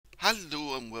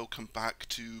Hello and welcome back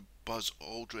to Buzz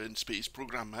Aldrin Space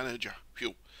Program Manager.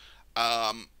 Phew.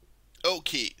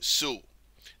 Okay, so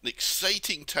an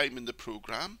exciting time in the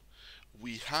program.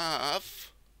 We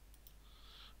have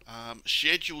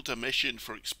scheduled a mission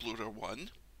for Explorer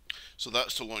 1. So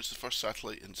that's to launch the first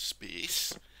satellite in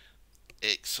space.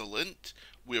 Excellent.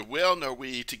 We're well on our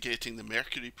way to getting the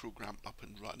Mercury program up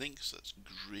and running, so that's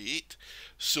great.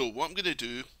 So what I'm going to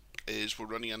do is we're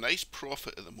running a nice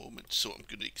profit at the moment, so I'm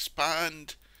going to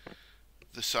expand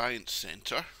the Science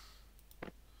Centre.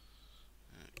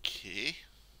 Okay.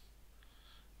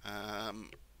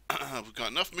 We've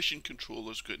got enough mission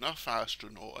controllers, got enough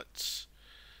astronauts.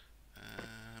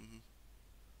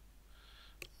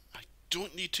 I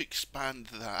don't need to expand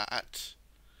that.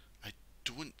 I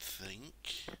don't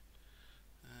think.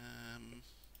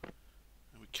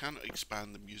 We cannot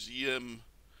expand the museum.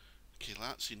 Okay,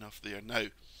 that's enough there. Now,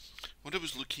 what I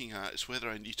was looking at is whether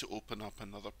I need to open up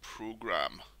another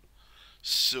program.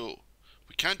 So,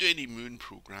 we can't do any moon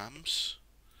programs.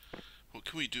 What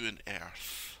can we do in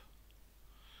Earth?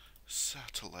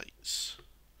 Satellites.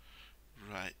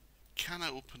 Right, can I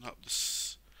open up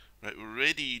this? Right, we're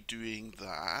already doing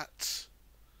that.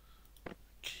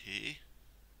 Okay.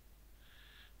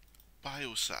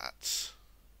 Biosats.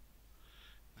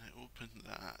 I open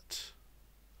that.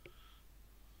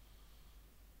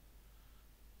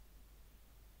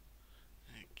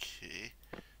 Okay.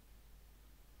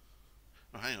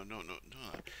 Oh, hang on, no.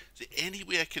 Is there any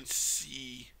way I can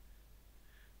see?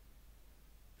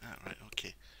 Ah, right,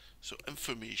 okay. So,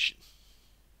 information.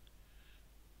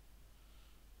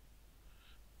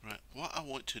 Right, what I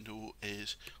want to know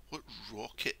is what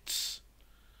rockets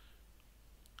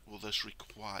will this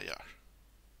require?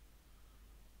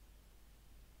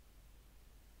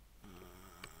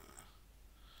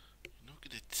 You're not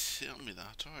going to tell me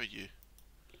that, are you?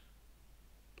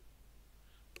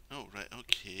 Oh, right,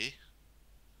 okay.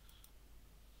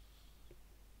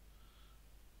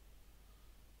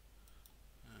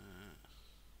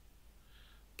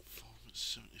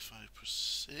 Performance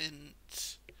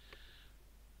 75%.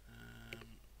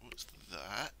 What's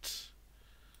that?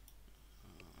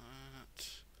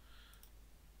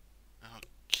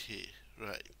 Okay,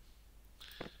 right.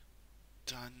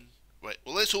 Done. Right,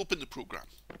 well, let's open the program.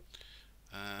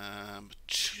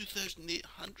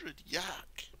 2,800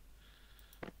 yak.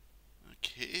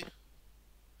 Okay.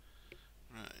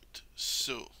 Right,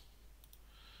 so.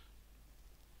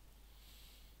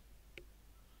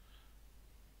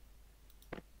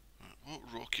 Right, what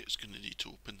rocket is going to need to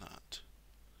open that?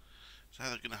 It's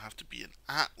either going to have to be an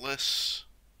Atlas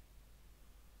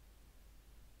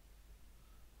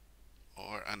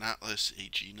or an Atlas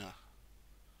Aegina.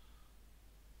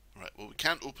 Right, well, we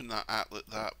can't open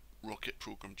that rocket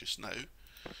program just now.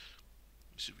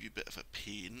 It's a wee bit of a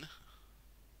pain.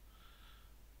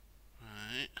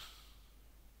 Right.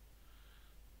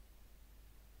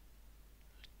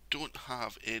 Don't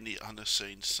have any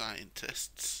unassigned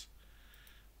scientists.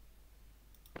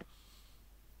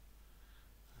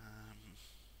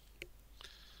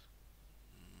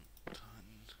 Done.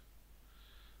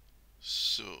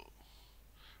 So,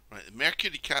 right, the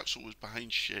Mercury capsule was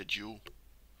behind schedule.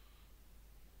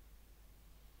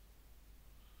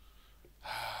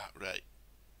 Right.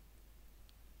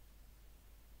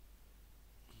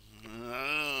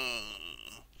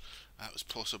 That was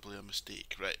possibly a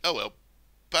mistake. Right, oh well.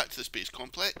 Back to the space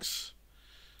complex.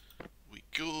 We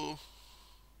go.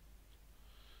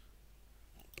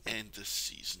 We'll end this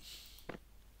season.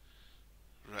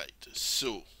 Right,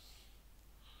 so.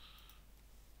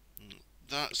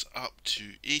 That's up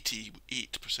to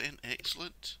 88%.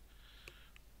 Excellent.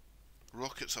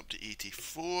 Rocket's up to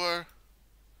 84.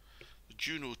 The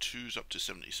Juno 2's up to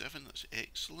 77. That's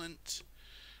excellent.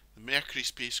 The Mercury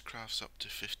spacecraft's up to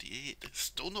 58. It's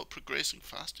still not progressing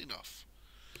fast enough.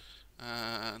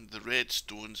 And the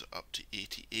Redstone's up to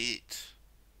 88.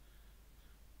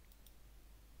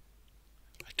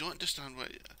 I don't understand why.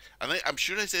 I'm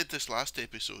sure I said this last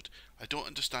episode. I don't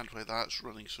understand why that's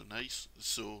running so nice,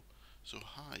 so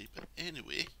high. But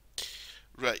anyway,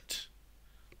 right.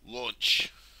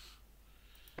 Launch.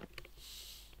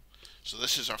 So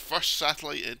this is our first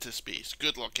satellite into space.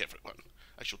 Good luck, everyone.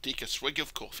 I shall take a swig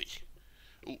of coffee.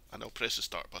 Oh, and I'll press the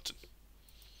start button.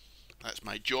 That's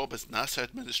my job as NASA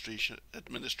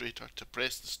administrator to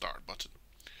press the start button.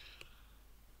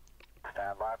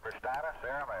 Stand by for status.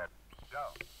 Airman.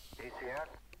 Go. ECS.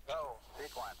 Go.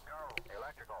 Sequence. Go.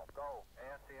 Electrical. Go.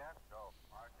 ASCS. Go.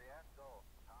 RCS. Go.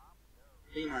 Tom.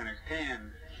 T-minus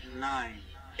 10, 9,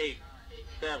 8,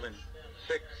 7,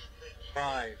 6,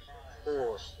 5,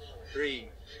 4, 3,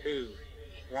 2,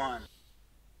 1.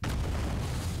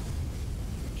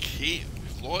 Okay,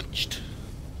 we've launched.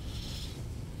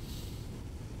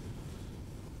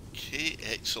 Okay,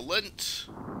 excellent.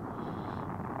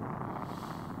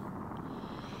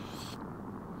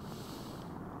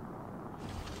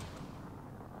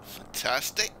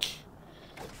 Fantastic.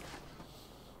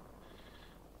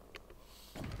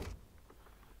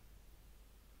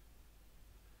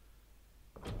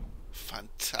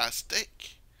 Fantastic.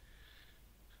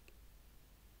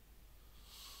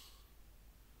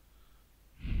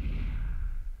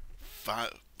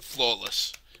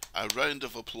 Flawless. A round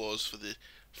of applause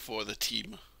for the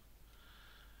team.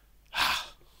 And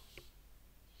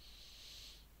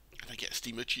I get a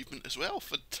Steam achievement as well.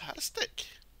 Fantastic.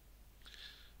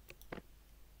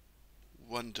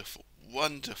 Wonderful.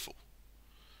 Wonderful.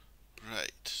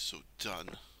 Right, so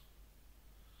done.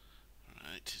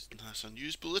 Right, nice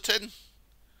unused bulletin.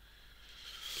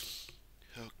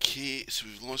 Okay, so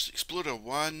we've launched Explorer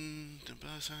 1.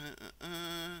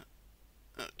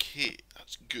 Okay,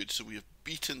 that's good. So we have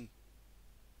beaten.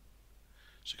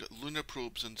 So we've got lunar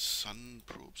probes and sun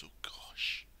probes. Oh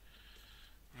gosh.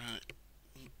 Right.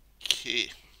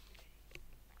 Okay.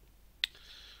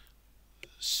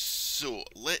 So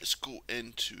let's go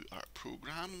into our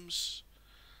programs.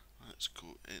 Let's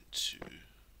go into.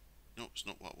 No, it's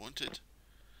not what I wanted.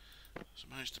 So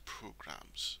manage the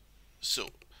programs. So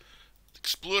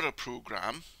Explorer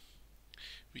program.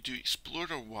 We do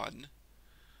Explorer 1.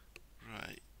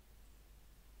 Right.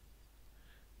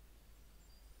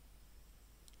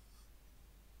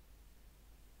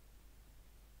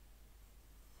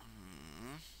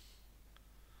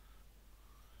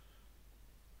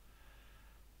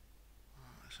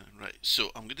 Right, so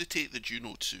I'm going to take the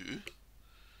Juno 2.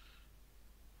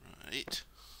 Right.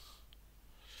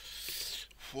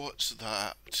 What's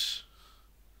that?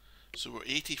 So we're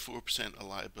 84%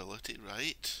 reliability,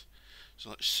 right? So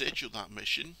let's schedule that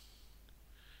mission.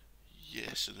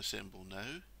 Yes, and assemble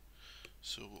now.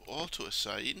 So we'll auto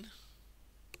assign.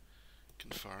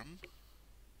 Confirm.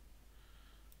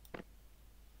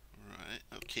 Right,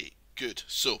 okay, good.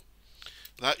 So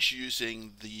that's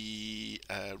using the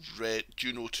red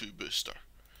Juno 2 booster.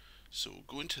 So we'll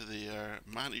go into there,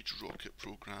 manage rocket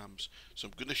programs. So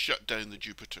I'm going to shut down the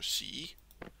Jupiter C.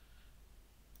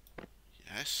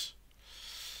 Yes.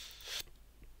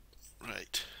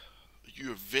 Right.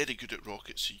 You're very good at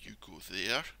rockets, so you go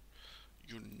there.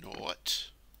 You're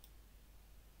not.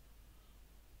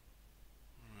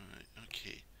 Right,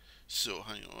 okay. So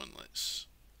hang on, let's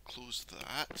close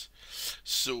that.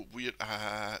 So we're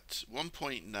at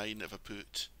 1.9 if I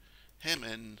put him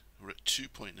in. We're at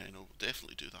 2.9. We'll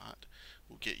definitely do that.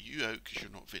 We'll get you out because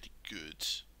you're not very good.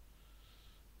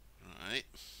 Right.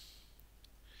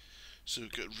 So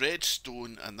we've got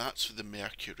redstone, and that's for the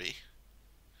mercury.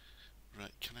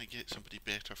 Right, can I get somebody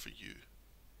better for you?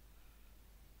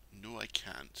 No, I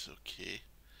can't. Okay.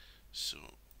 So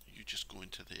you just go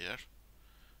into there.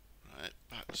 Right,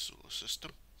 back to solar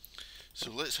system.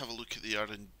 So let's have a look at the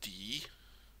R&D.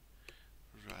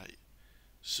 Right.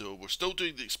 So we're still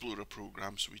doing the Explorer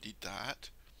program, so we need that.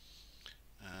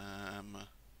 Do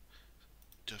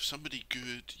I have somebody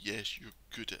good? Yes, you're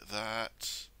good at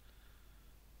that.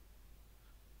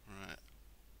 Right.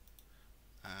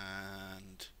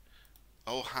 And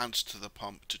all hands to the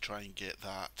pump to try and get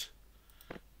that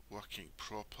working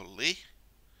properly.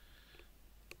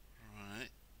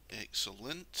 Right.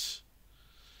 Excellent.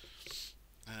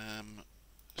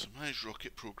 So manage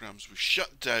rocket programs. We've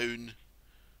shut down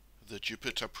the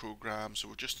Jupiter program, so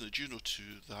we're just in the Juno 2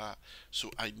 that.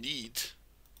 So I need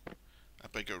a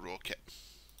bigger rocket.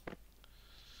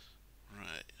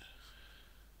 Right.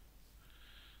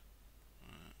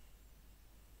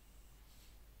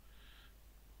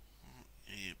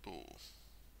 Able.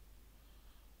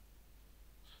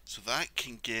 So that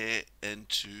can get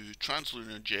into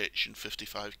translunar injection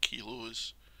 55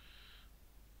 kilos.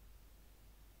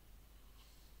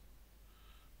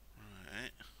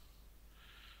 Right.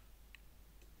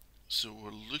 So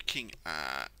we're looking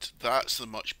at, that's the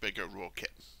much bigger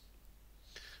rocket.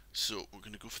 So we're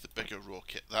going to go for the bigger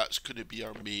rocket. That's going to be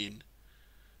our main,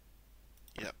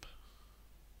 yep,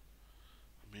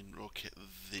 main rocket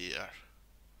there.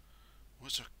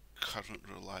 What's our current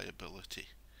reliability?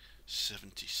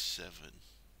 77.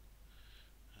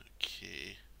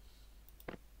 Okay.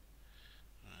 Right,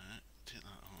 take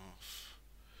that off.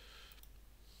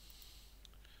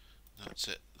 That's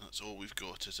it. That's all we've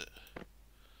got, is it?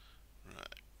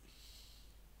 Right.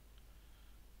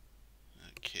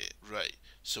 Okay, right.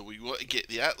 So we want to get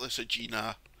the Atlas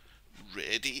Agena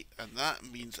ready, and that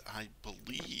means, I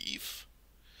believe,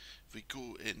 if we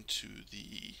go into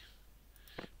the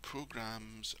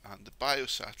programs and the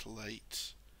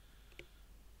biosatellite,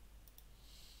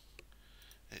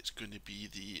 it's going to be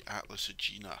the Atlas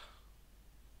Agena.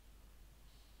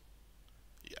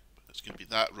 Yep, it's going to be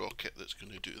that rocket that's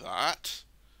going to do that.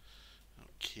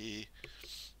 Okay.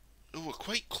 Oh, we're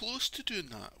quite close to doing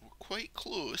that. We're quite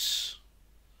close.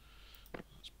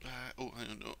 That's back. Oh, I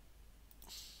don't know.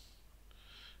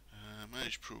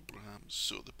 Manage programs.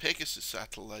 So the Pegasus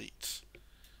satellite.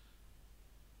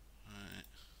 Right.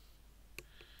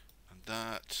 And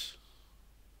that.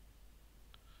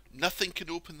 Nothing can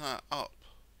open that up.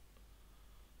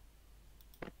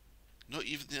 Not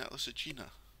even the Atlas Agena.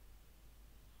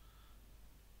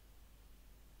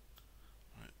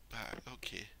 Right, back.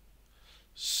 Okay.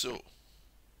 So.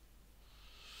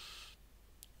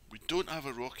 We don't have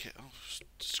a rocket. Oh,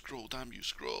 scroll, damn you,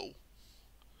 scroll.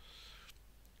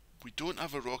 We don't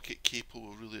have a rocket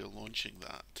capable really of launching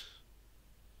that.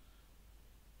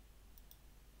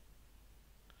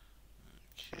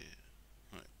 Okay,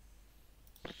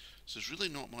 right. So there's really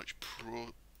not much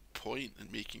point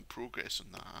in making progress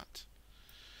on that.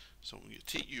 So I'm going to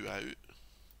take you out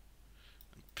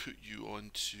and put you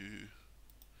onto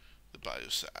the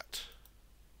biosat.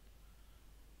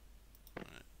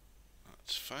 Right,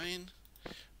 that's fine.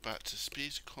 Back to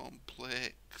space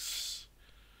complex.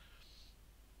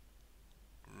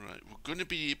 Right, we're going to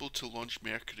be able to launch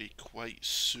Mercury quite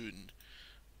soon,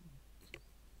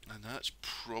 and that's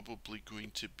probably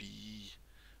going to be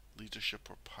leadership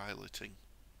or piloting.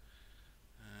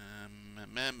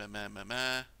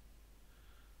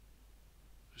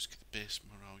 Who's got the best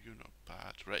morale? You're not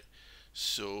bad. Right,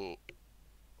 so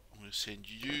I'm going to send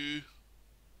you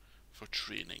for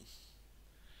training.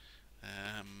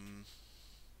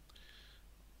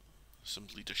 Some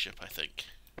leadership, I think.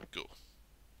 Go.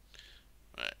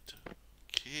 Right,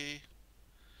 okay.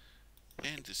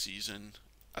 End the season.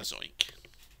 A zoink.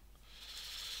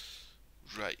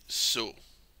 Right, so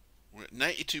we're at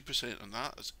 92% on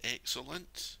that. That's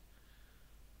excellent.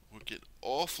 We're getting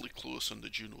awfully close on the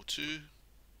Juno 2.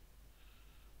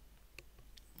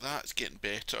 That's getting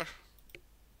better.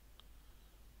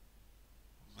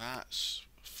 That's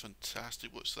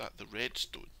fantastic. What's that? The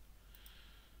redstone.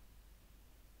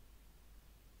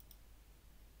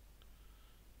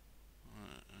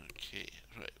 Okay,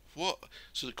 right. What?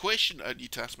 So the question I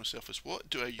need to ask myself is, what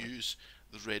do I use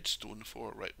the redstone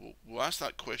for? Right, we'll ask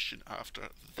that question after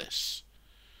this.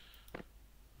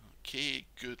 Okay,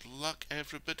 good luck,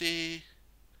 everybody.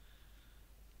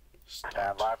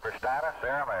 Stand by for status.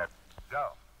 Airman, go.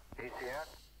 ECN,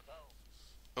 go.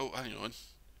 Oh, hang on.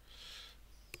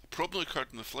 A problem occurred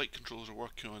and the flight controllers are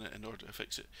working on it in order to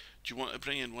fix it. Do you want to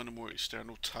bring in one or more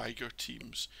external Tiger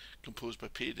teams composed by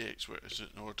paid experts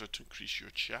in order to increase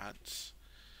your chance?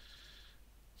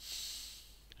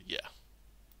 Yeah.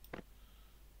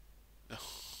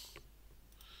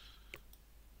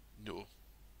 No.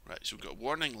 Right, so we've got a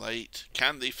warning light.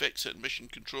 Can they fix it in mission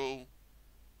control?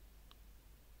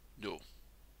 No.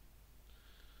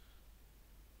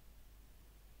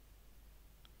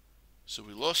 So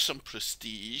we lost some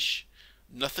prestige.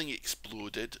 Nothing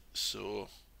exploded, so...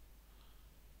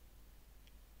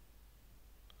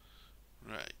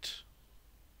 Right.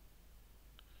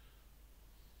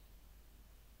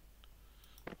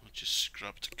 I just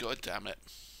scrubbed. God damn it.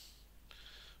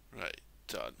 Right,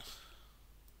 done.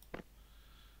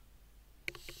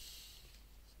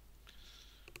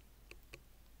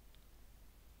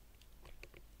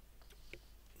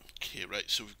 Okay, right,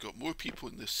 so we've got more people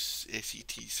in this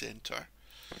SET centre.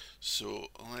 So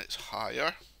let's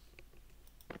hire.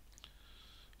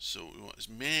 So we want as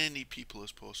many people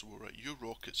as possible. Right, your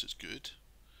rockets is good.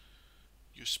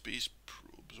 Your space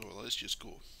probes, well, let's just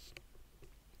go.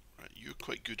 Right, you're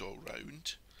quite good all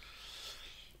round.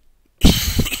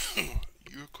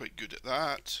 You're quite good at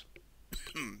that.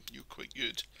 You're quite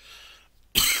good.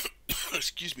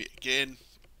 Excuse me again.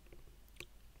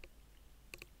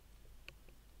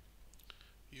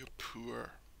 You're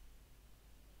poor.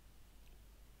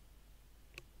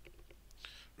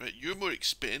 Right, you're more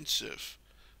expensive,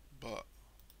 but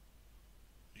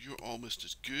you're almost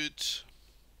as good.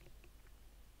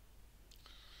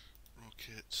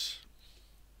 Rockets.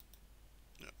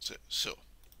 That's it. So.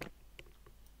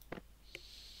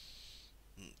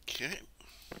 Okay.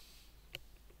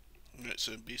 That's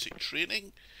some basic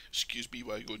training. Excuse me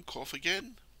while I go and cough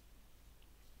again.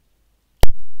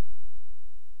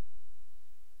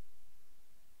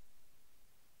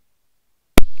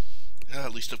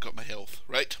 At least I've got my health.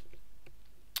 Right.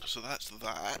 So that's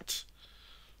that.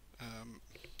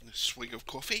 A swig of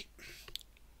coffee.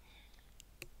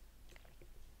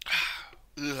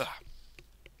 Ugh.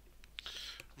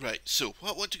 Right, so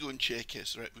what I want to go and check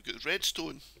is, right, we've got the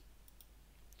redstone.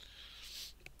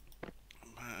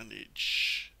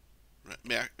 Manage. Right,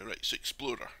 right, so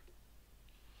Explorer.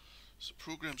 So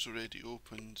program's already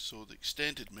open, so the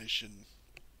extended mission,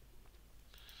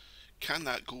 can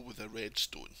that go with a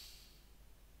redstone?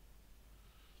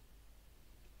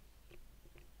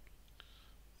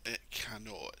 It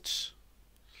cannot.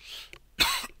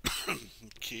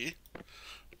 Okay.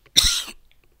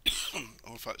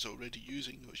 Or in fact it's already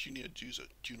using, which you need to use it,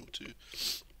 Juno 2.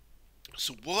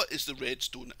 So what is the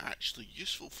redstone actually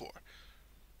useful for?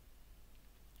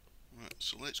 Right,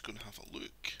 so let's go and have a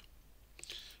look.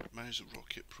 Manage the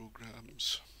rocket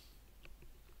programs.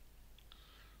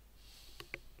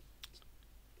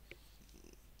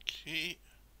 Okay.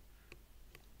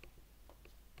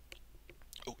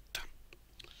 Oh, damn.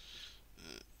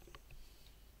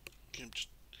 Okay, I'm just...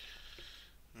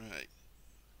 Right.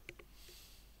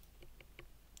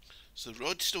 So the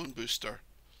redstone booster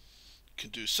can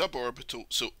do suborbital,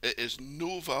 so it is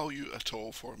no value at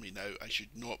all for me now. I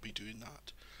should not be doing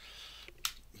that.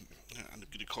 And I'm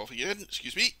going to cough again,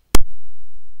 excuse me.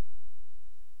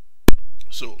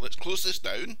 So let's close this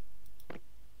down.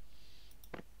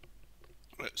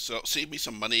 Right, so it'll save me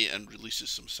some money and releases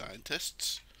some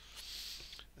scientists.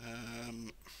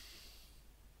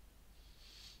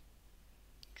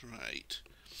 Right.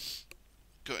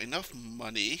 Got enough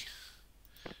money.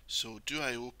 So do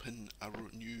I open a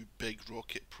new big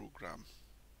rocket program?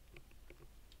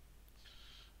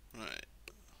 Right.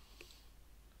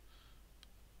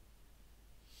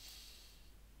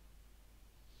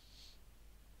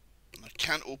 I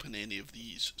can't open any of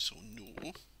these, so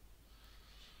no.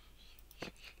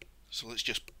 So let's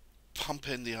just pump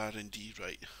in the R&D.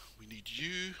 Right, we need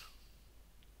you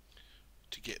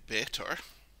to get better,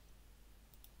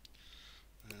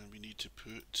 and we need to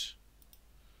put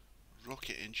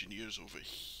rocket engineers over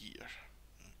here.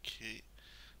 Okay,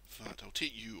 in fact I'll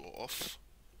take you off.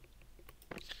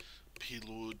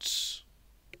 Payloads,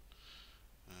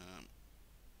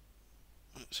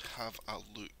 let's have a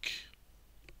look.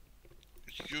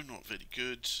 You're not very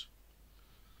good.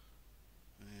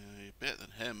 You're better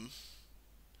than him.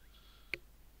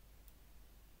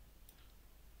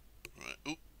 Right,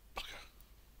 oh, bugger.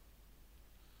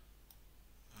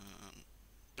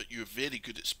 But you're very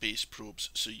good at space probes,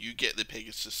 so you get the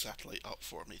Pegasus satellite up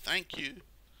for me. Thank you.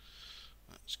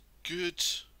 That's good.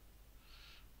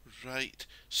 Right,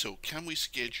 so can we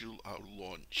schedule our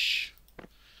launch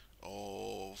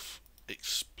of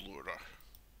Explorer?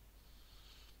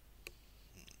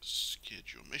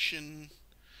 Schedule mission.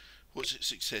 What's its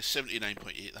success?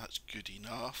 79.8, that's good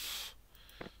enough.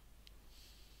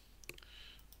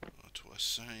 Auto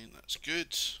assign, that's good.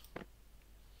 It's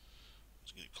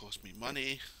going to cost me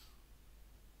money.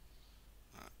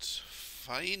 That's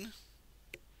fine.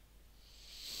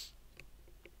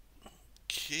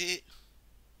 Okay.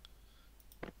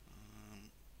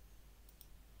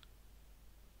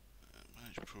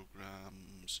 Manage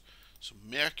programs. So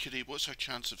Mercury, what's our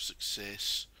chance of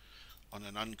success on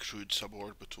an uncrewed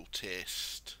suborbital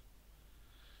test?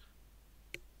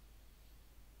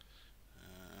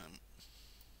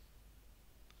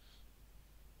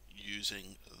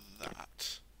 Using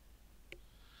that.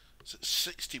 So it's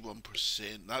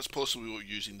 61%. That's possibly what we're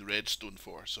using the redstone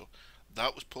for, so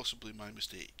that was possibly my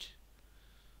mistake.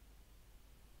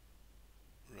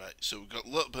 Right, so we've got a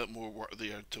little bit more work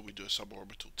there until we do a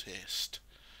suborbital test.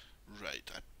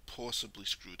 Right, I possibly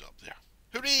screwed up there.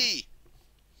 Hooray!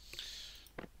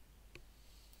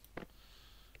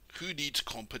 Who needs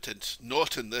competence?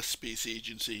 Not in this space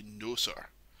agency, no sir.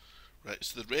 Right,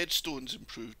 so the redstone's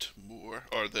improved more,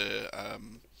 or the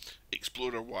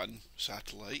Explorer 1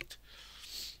 satellite.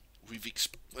 We've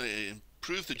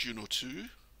improved the Juno 2.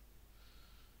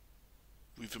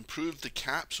 We've improved the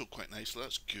capsule quite nicely,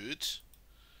 that's good.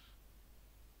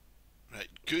 Right,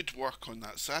 good work on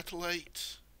that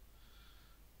satellite.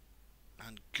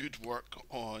 And good work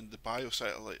on the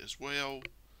biosatellite as well.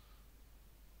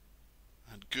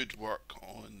 And good work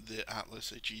on the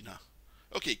Atlas Aegina.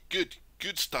 Okay, good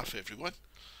stuff everyone.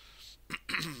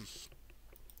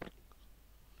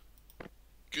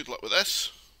 Good luck with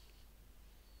this.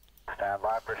 Stand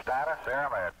by for status.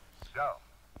 Airman, go.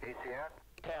 ECS.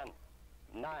 10,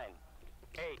 9,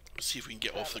 8. Let's see if we can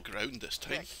get off the ground this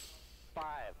time. 6, 5,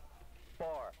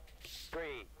 4,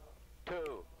 3,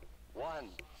 2, 1,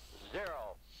 0.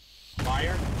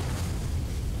 Fire.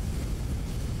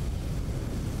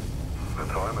 The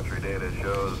telemetry data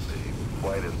shows the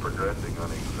flight is progressing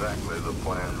on exactly the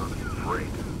plan of the freight.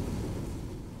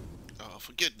 Oh,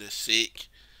 for goodness sake.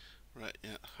 Right,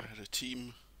 yeah, hire a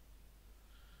team.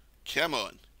 Come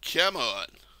on, come on.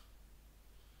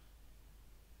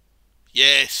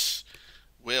 Yes!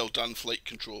 Well done, flight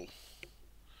control.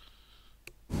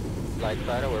 Flight right,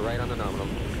 Spider, we're right on the nominal.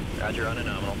 Roger, on a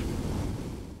nominal.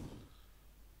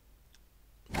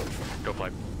 Go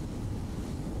flight.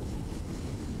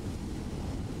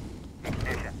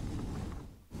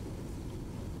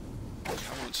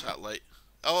 Come on, satellite.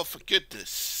 Oh, for goodness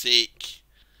sake.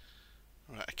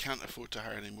 Right, I can't afford to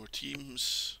hire any more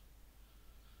teams.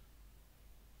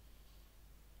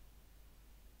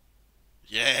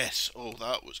 Yes! Oh,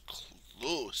 that was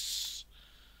close.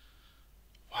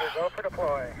 We'll go for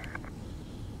deploy.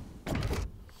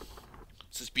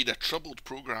 This has been a troubled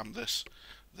program, this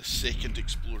second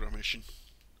Explorer mission.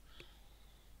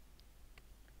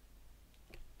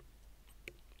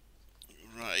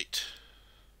 Right.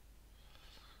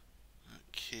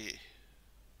 Okay.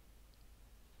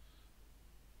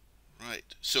 Right.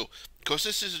 So, because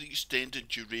this is an extended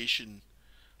duration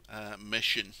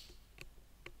mission.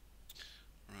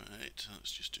 Right,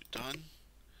 let's just do done.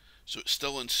 So it's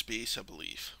still in space, I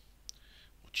believe.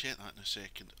 We'll check that in a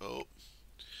second. Oh.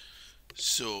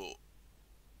 So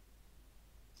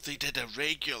they did a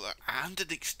regular and an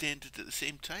extended at the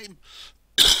same time.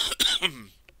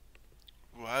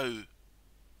 Wow.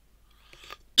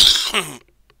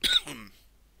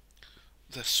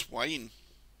 The swine.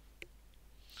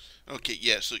 Okay,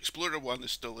 yeah, so Explorer 1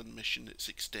 is still in mission, it's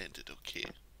extended, okay.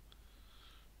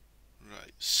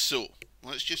 Right, so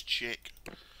let's just check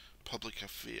public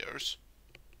affairs.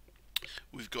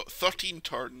 We've got 13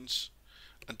 turns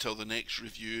until the next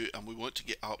review, and we want to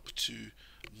get up to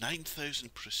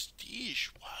 9,000 prestige.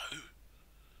 Wow.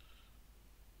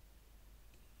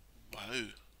 Wow.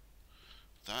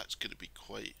 That's going to be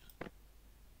quite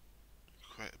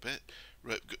a bit.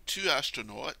 Right, we've got 2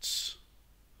 astronauts.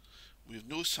 We have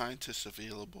no scientists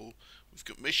available. We've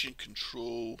got mission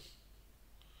control.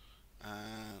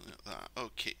 And that.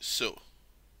 Okay, so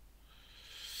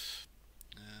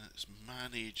let's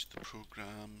manage the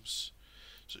programs.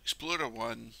 So Explorer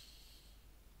 1,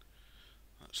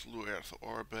 that's low Earth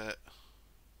orbit.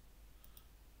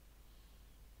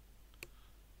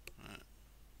 Right.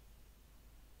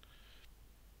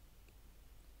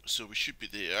 So we should be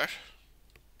there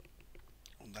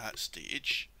on that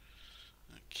stage.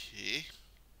 Okay.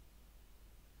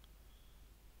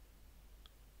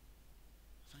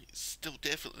 I think it's still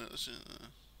definitely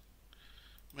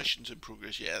missions in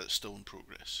progress. Yeah, that's still in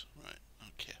progress. Right.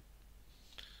 Okay.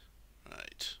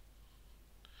 Right.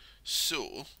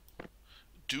 So,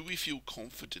 do we feel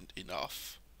confident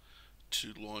enough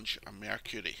to launch a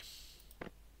Mercury?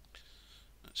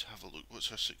 Let's have a look.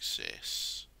 What's our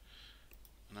success?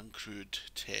 An uncrewed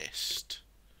test.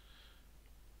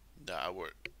 Nah,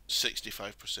 we're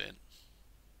 65%.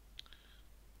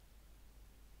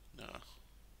 No.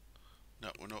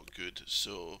 No, we're not good.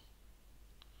 So,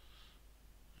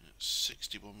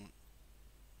 61.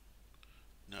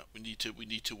 No, we need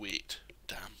to wait.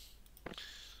 Damn.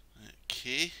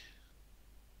 Okay.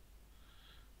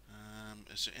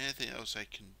 Is there anything else I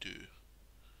can do?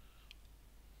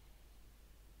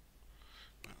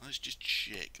 Right, let's just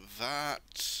check.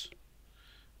 That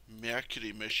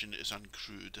Mercury mission is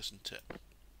uncrewed, isn't it?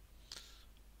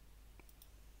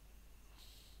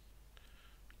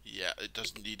 Yeah, it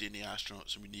doesn't need any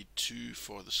astronauts, and we need 2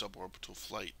 for the suborbital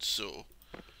flight. So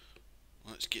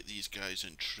let's get these guys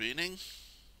in training.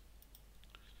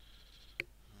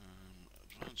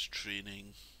 Advanced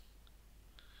training.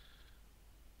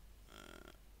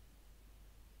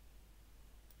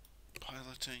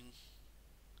 Piloting.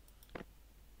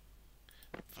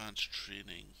 Advanced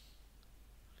training.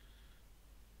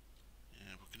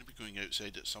 Yeah, we're going to be going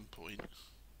outside at some point.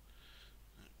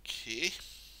 Okay.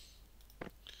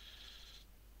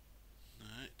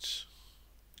 Right.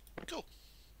 Go.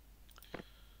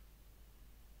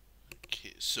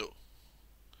 Okay, so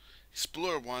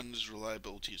Explorer 1's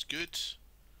reliability is good.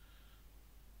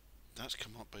 That's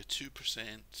come up by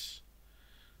 2%.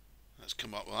 That's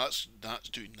come up. Well, that's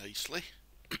doing nicely.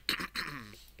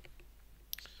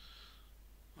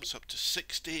 That's up to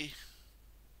 60,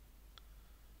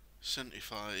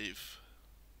 75,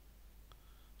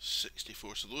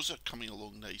 64. So those are coming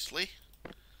along nicely.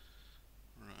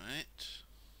 Right.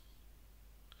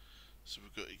 So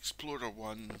we've got Explorer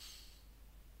 1.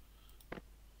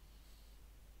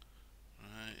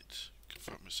 Right.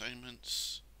 Confirm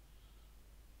assignments.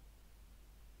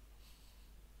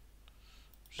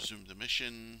 Resume the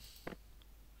mission.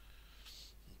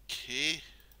 Okay.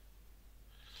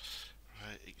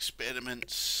 Right,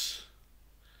 experiments.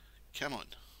 Come on.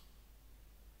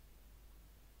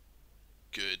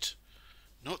 Good.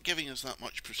 Not giving us that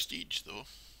much prestige though.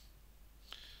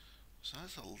 So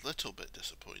that's a little bit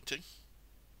disappointing.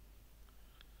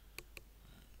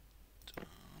 Done.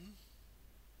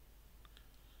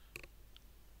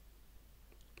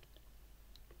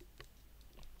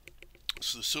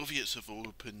 So the Soviets have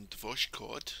opened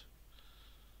Voshkod.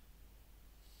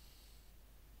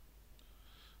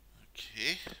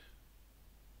 Okay.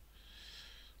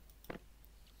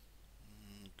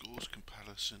 Goals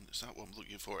comparison. Is that what I'm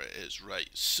looking for? It is. Right.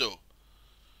 So.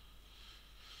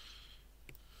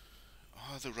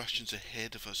 Are the Russians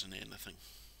ahead of us in anything?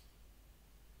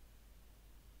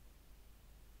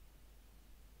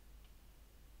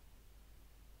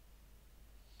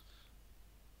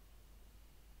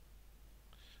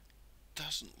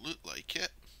 Doesn't look like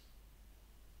it.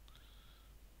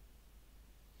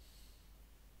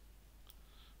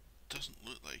 Doesn't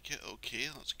look like it. Okay,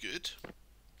 that's good.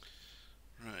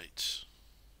 Right.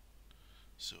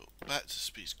 So, back to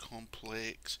Space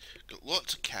Complex. Got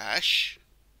lots of cash.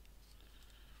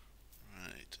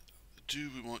 Right.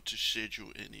 Do we want to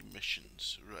schedule any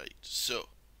missions? Right. So,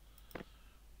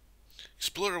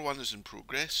 Explorer 1 is in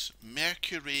progress.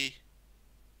 Mercury.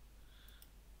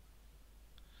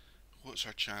 What's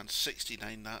our chance?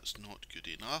 69. That's not good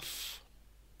enough.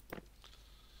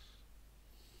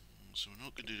 So we're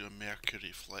not going to do a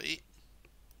Mercury flight.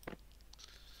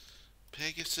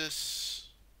 Pegasus.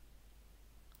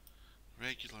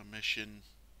 Regular mission.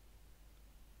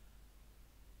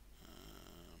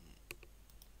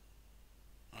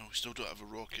 Oh, we still don't have a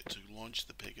rocket to launch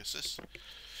the Pegasus.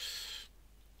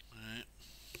 Right.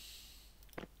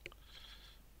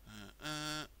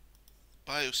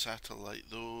 Biosatellite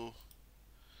though.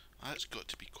 That's got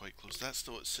to be quite close. That's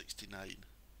still at 69.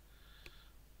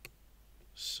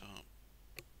 So,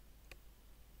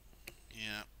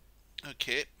 yeah.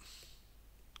 Okay.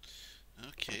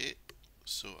 Okay.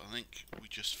 So I think we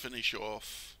just finish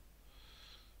off.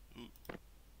 Ooh.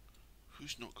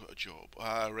 Who's not got a job?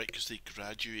 Ah, right, because they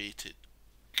graduated.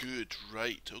 Good,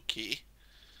 right, okay.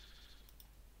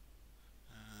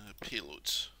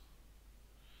 Payloads.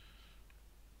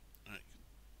 Right,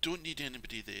 don't need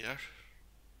anybody there.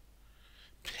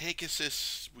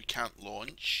 Pegasus we can't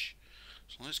launch.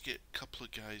 So let's get a couple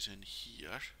of guys in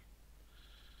here.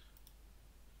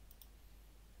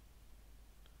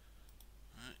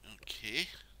 Right, okay.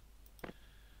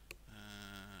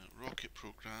 Rocket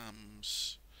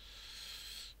programs.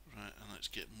 Right, and let's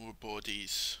get more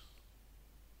bodies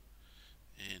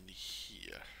in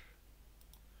here.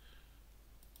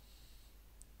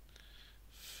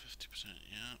 50%,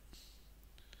 yeah.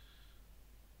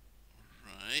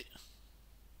 Right.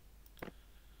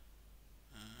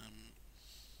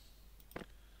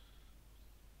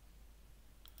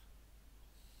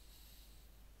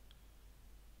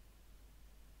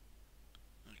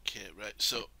 Okay, right,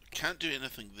 so can't do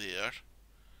anything there.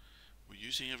 We're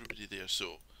using everybody there,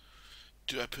 so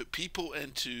do I put people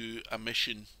into a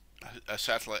mission, a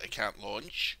satellite I can't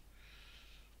launch?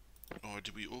 Or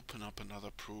do we open up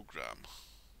another program?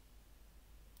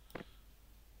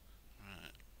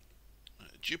 Right.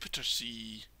 Jupiter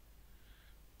C,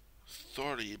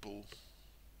 Thoriable,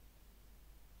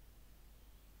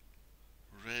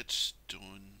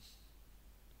 Redstone,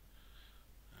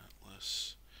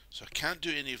 Atlas. So I can't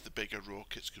do any of the bigger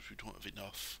rockets because we don't have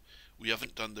enough. We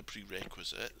haven't done the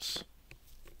prerequisites.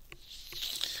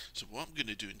 So what I'm going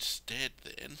to do instead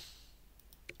then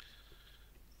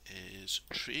is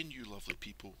train you lovely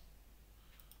people.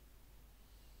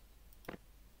 Right.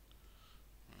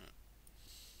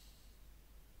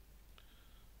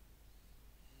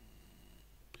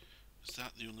 Is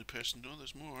that the only person? No,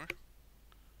 there's more.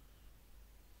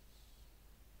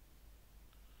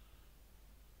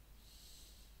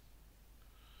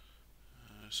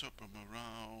 Super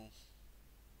morale.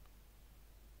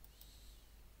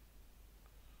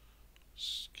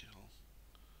 Skill.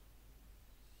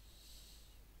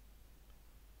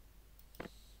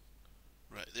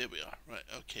 Right, there we are. Right,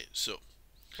 okay, so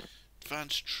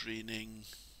advanced training.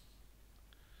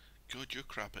 God, you're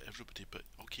crap at everybody, but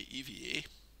okay, EVA.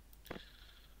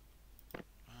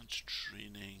 Advanced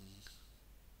training.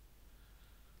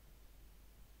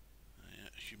 Yeah,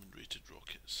 human rated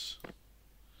rockets.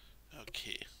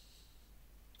 Okay.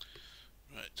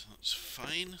 Right, that's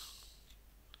fine.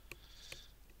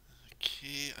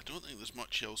 Okay, I don't think there's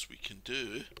much else we can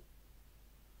do.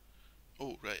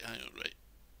 Oh, right, hang on, right.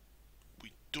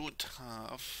 We don't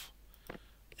have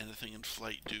anything in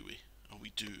flight, do we? Oh,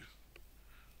 we do.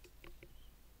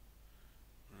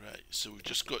 Right, so we've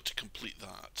just got to complete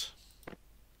that.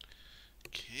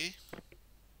 Okay.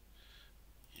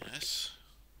 Yes.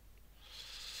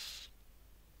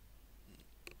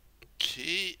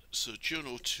 Okay, so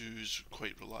Juno 2 is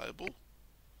quite reliable.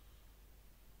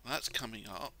 That's coming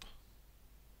up.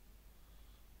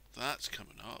 That's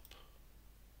coming up.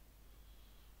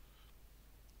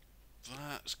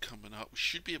 That's coming up. We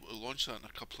should be able to launch that in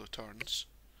a couple of turns.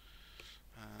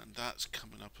 And that's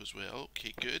coming up as well.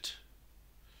 Okay, good.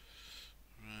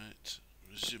 Right,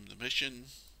 resume the mission.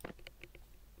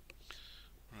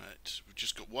 Right, we've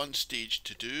just got one stage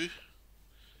to do.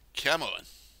 Come on.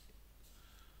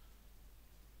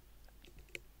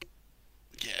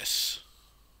 Yes.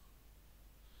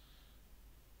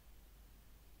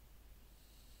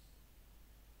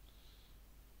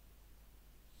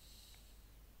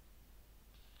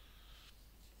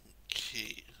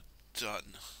 Okay,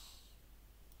 done.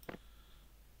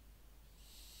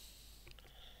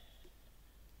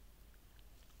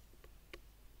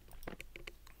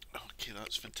 Okay,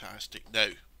 that's fantastic. Now,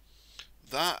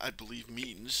 that I believe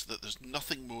means that there's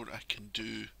nothing more I can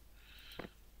do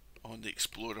on the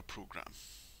Explorer program.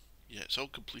 Yeah, it's all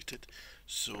completed,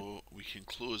 so we can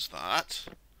close that.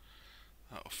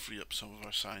 That'll free up some of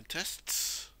our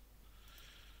scientists.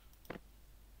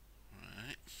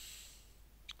 Right.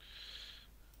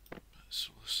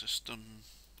 Solar system.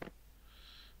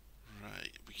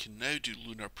 Right, we can now do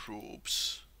lunar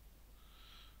probes.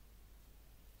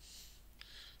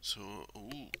 So,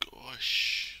 oh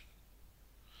gosh.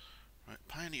 Right,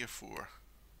 Pioneer 4.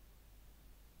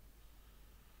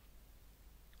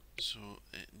 So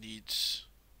it needs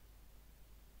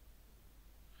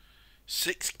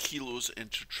 6 kilos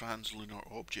into translunar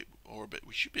object orbit.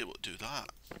 We should be able to do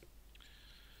that.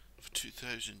 For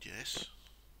 2000, yes.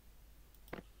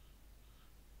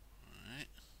 Right.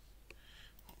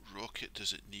 What rocket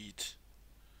does it need?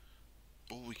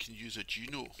 Oh, we can use a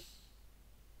Juno.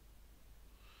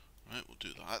 Right, we'll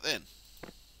do that then.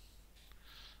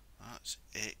 That's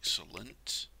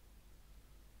excellent.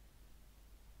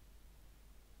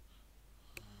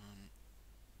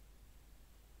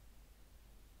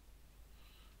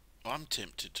 I'm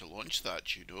tempted to launch that,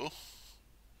 Juno.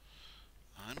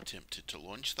 I'm tempted to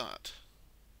launch that.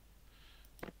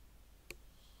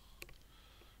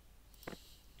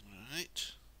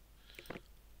 Right.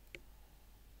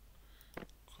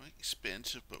 Quite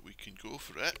expensive, but we can go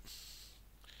for it.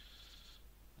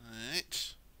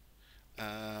 Right.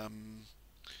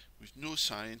 We've no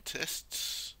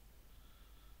scientists.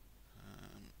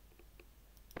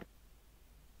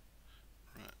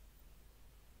 Right.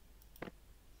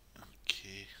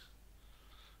 Okay.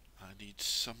 I need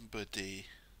somebody.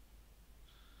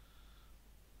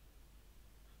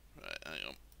 Right, hang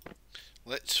on.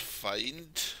 Let's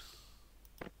find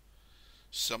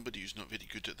somebody who's not very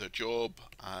good at their job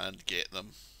and get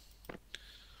them.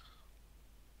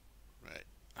 Right,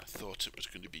 I thought it was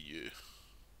going to be you.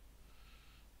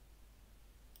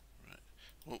 Right,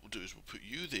 what we'll do is we'll put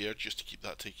you there just to keep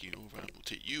that taking over, and we'll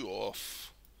take you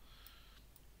off,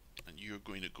 and you're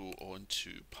going to go on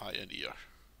to Pioneer.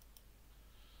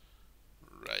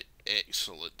 Right,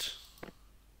 excellent.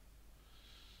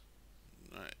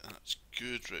 Right, that's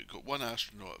good. Right, got one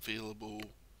astronaut available.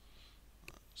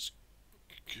 That's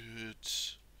good.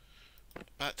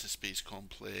 Back to Space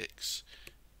Complex.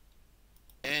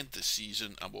 End the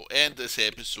season, and we'll end this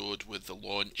episode with the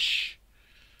launch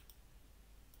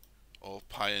of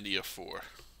Pioneer 4.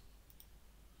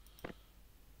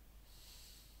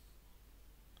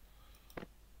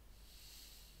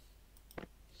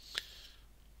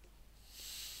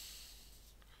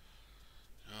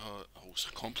 Oh, it's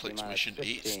a complex mission,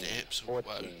 8 steps. 14,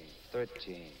 Wow.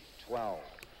 13, 12,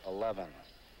 11,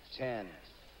 10,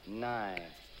 9.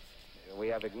 We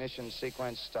have ignition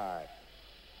sequence start.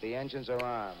 The engines are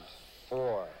armed.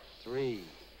 4, 3,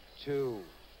 2,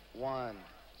 1,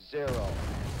 0.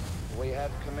 We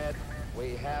have commit.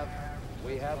 We have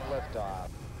liftoff.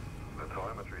 The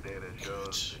telemetry data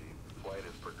shows the flight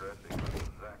is progressing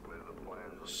exactly as the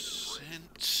plan was.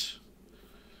 Sent.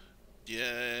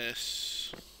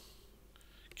 Yes.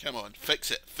 Come on,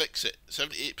 fix it, fix it.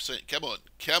 78%. Come on,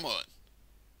 come on.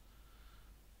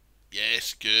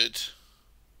 Yes, good.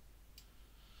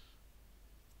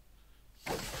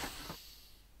 Right,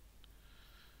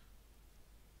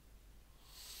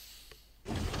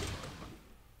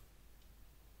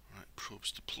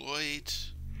 probes deployed.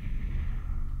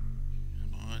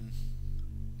 Come on.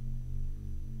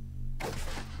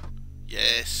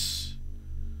 Yes.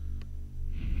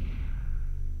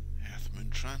 Earth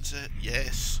Moon Transit.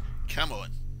 Yes. Come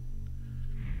on.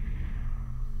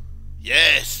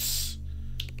 Yes.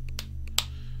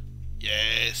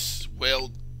 Yes.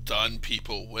 Well done,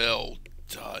 people. Well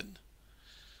done.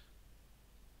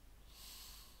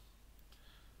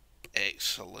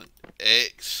 Excellent.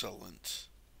 Excellent.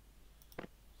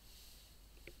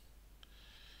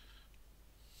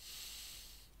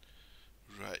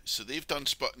 Right, so they've done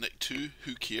Sputnik 2.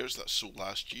 Who cares? That's sold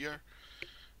last year.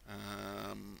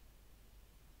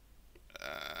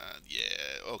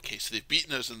 Yeah, okay, so they've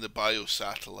beaten us in the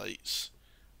biosatellites.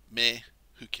 Meh,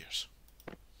 who cares?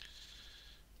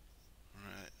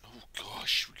 Right, oh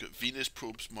gosh, we got Venus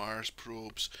probes, Mars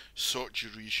probes, short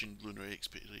duration lunar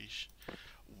exploration.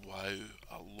 Wow,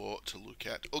 a lot to look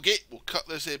at. Okay, we'll cut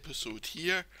this episode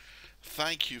here.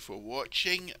 Thank you for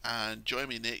watching, and join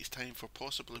me next time for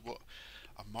possibly, what,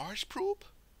 a Mars probe?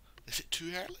 Is it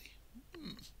too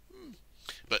early?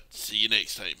 But see you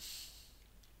next time.